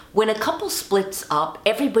When a couple splits up,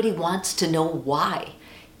 everybody wants to know why.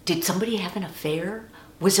 Did somebody have an affair?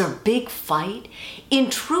 Was there a big fight? In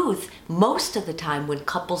truth, most of the time when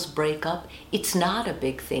couples break up, it's not a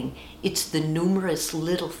big thing. It's the numerous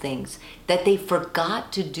little things that they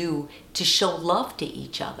forgot to do to show love to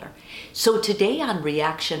each other. So today on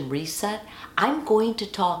Reaction Reset, I'm going to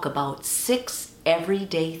talk about 6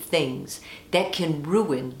 everyday things that can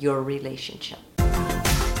ruin your relationship.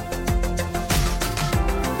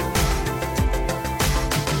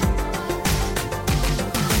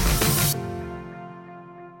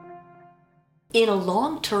 In a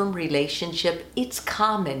long-term relationship, it's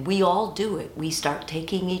common. We all do it. We start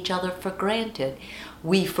taking each other for granted.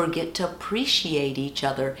 We forget to appreciate each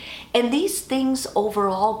other. And these things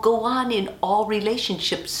overall go on in all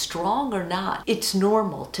relationships, strong or not. It's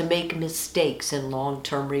normal to make mistakes in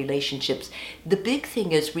long-term relationships. The big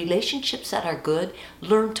thing is relationships that are good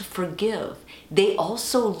learn to forgive. They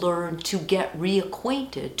also learn to get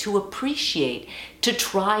reacquainted, to appreciate, to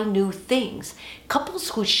try new things. Couples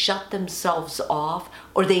who shut themselves off,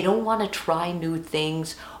 or they don't want to try new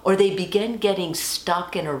things, or they begin getting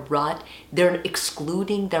stuck in a rut, they're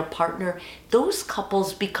excluding their partner, those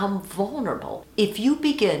couples become vulnerable. If you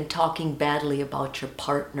begin talking badly about your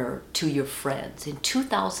partner to your friends, in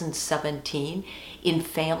 2017, in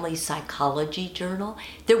Family Psychology Journal,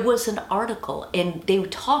 there was an article and they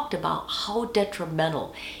talked about how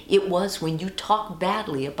detrimental it was when you talk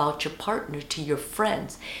badly about your partner to your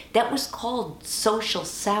friends. That was called social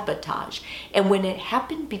sabotage. And when it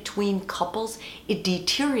happened between couples, it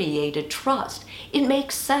deteriorated trust. It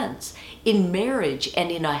makes sense. In marriage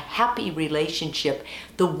and in a happy relationship,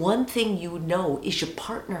 the one thing you know is your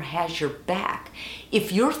partner has your back.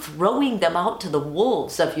 If you're throwing them out to the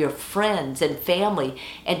wolves of your friends and family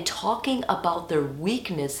and talking about their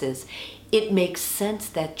weaknesses, it makes sense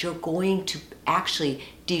that you're going to actually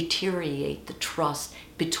deteriorate the trust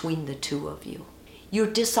between the two of you. You're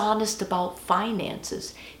dishonest about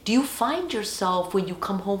finances. Do you find yourself when you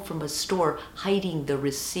come home from a store hiding the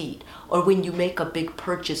receipt? Or when you make a big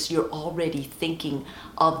purchase, you're already thinking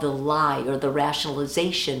of the lie or the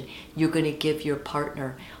rationalization you're going to give your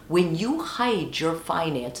partner? When you hide your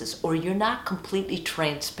finances or you're not completely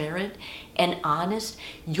transparent and honest,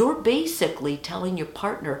 you're basically telling your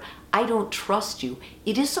partner, I don't trust you.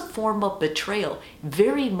 It is a form of betrayal,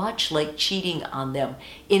 very much like cheating on them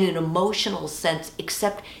in an emotional sense,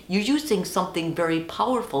 except you're using something very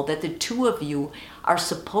powerful that the two of you are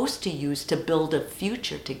supposed to use to build a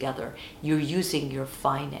future together. You're using your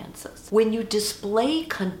finances. When you display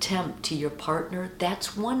contempt to your partner,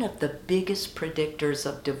 that's one of the biggest predictors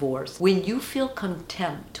of divorce. When you feel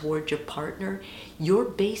contempt toward your partner, you're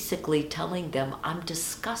basically telling them, I'm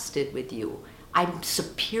disgusted with you. I'm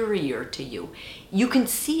superior to you. You can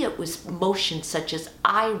see it with motions such as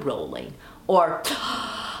eye rolling or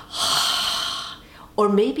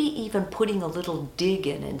maybe even putting a little dig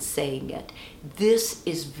in and saying it. This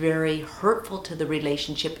is very hurtful to the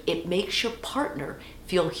relationship. It makes your partner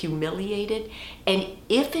feel humiliated. And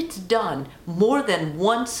if it's done more than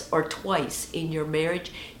once or twice in your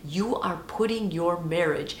marriage, you are putting your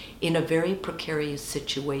marriage in a very precarious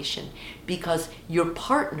situation because your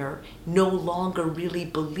partner no longer really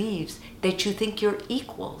believes that you think you're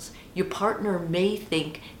equals. Your partner may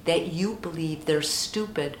think that you believe they're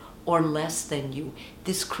stupid or less than you.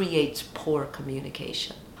 This creates poor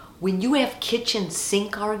communication. When you have kitchen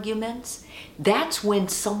sink arguments, that's when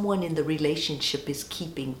someone in the relationship is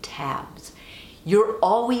keeping tabs. You're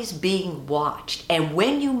always being watched. And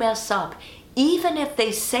when you mess up, even if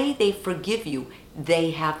they say they forgive you,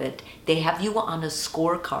 they haven't. They have you on a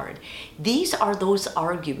scorecard. These are those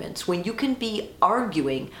arguments when you can be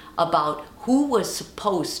arguing about who was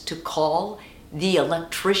supposed to call the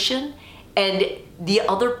electrician and the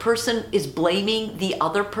other person is blaming the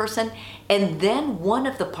other person, and then one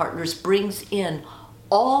of the partners brings in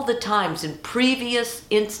all the times in previous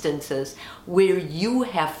instances where you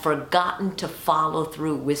have forgotten to follow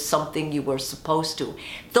through with something you were supposed to.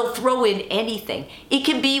 They'll throw in anything. It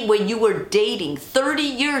can be when you were dating, 30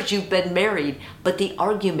 years you've been married, but the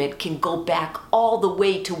argument can go back all the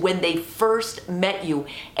way to when they first met you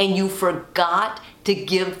and you forgot to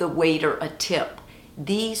give the waiter a tip.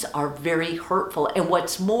 These are very hurtful. And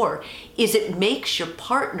what's more is it makes your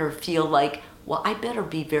partner feel like, well, I better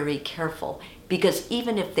be very careful because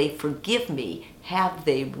even if they forgive me, have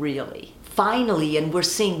they really? Finally, and we're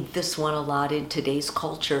seeing this one a lot in today's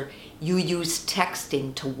culture, you use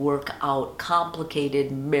texting to work out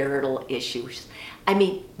complicated marital issues. I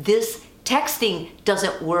mean, this texting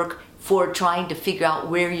doesn't work for trying to figure out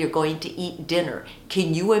where you're going to eat dinner.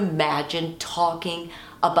 Can you imagine talking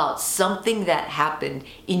about something that happened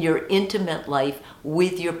in your intimate life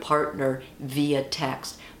with your partner via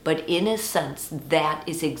text. But in a sense, that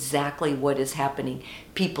is exactly what is happening.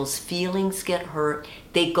 People's feelings get hurt.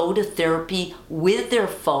 They go to therapy with their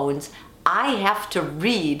phones. I have to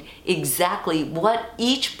read exactly what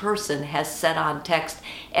each person has said on text.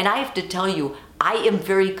 And I have to tell you, I am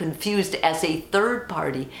very confused as a third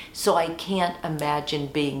party, so I can't imagine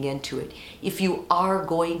being into it. If you are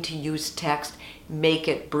going to use text, make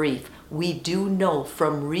it brief. We do know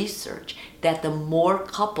from research that the more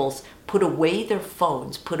couples put away their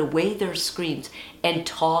phones, put away their screens, and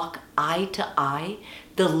talk eye to eye,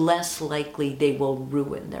 the less likely they will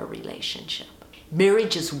ruin their relationship.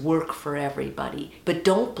 Marriage is work for everybody, but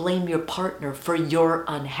don't blame your partner for your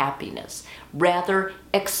unhappiness. Rather,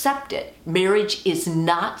 accept it. Marriage is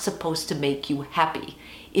not supposed to make you happy.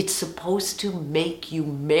 It's supposed to make you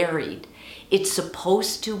married. It's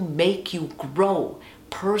supposed to make you grow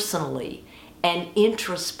personally and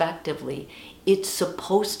introspectively. It's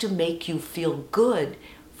supposed to make you feel good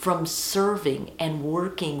from serving and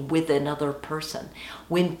working with another person.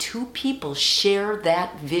 When two people share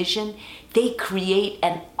that vision, they create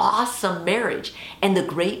an awesome marriage. And the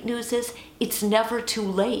great news is, it's never too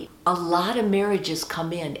late. A lot of marriages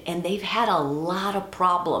come in and they've had a lot of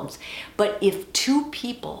problems. But if two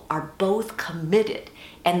people are both committed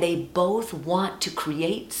and they both want to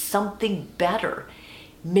create something better,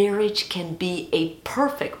 marriage can be a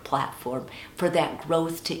perfect platform for that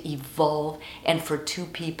growth to evolve and for two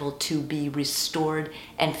people to be restored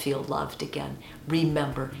and feel loved again.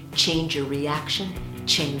 Remember, change your reaction,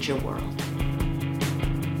 change your world.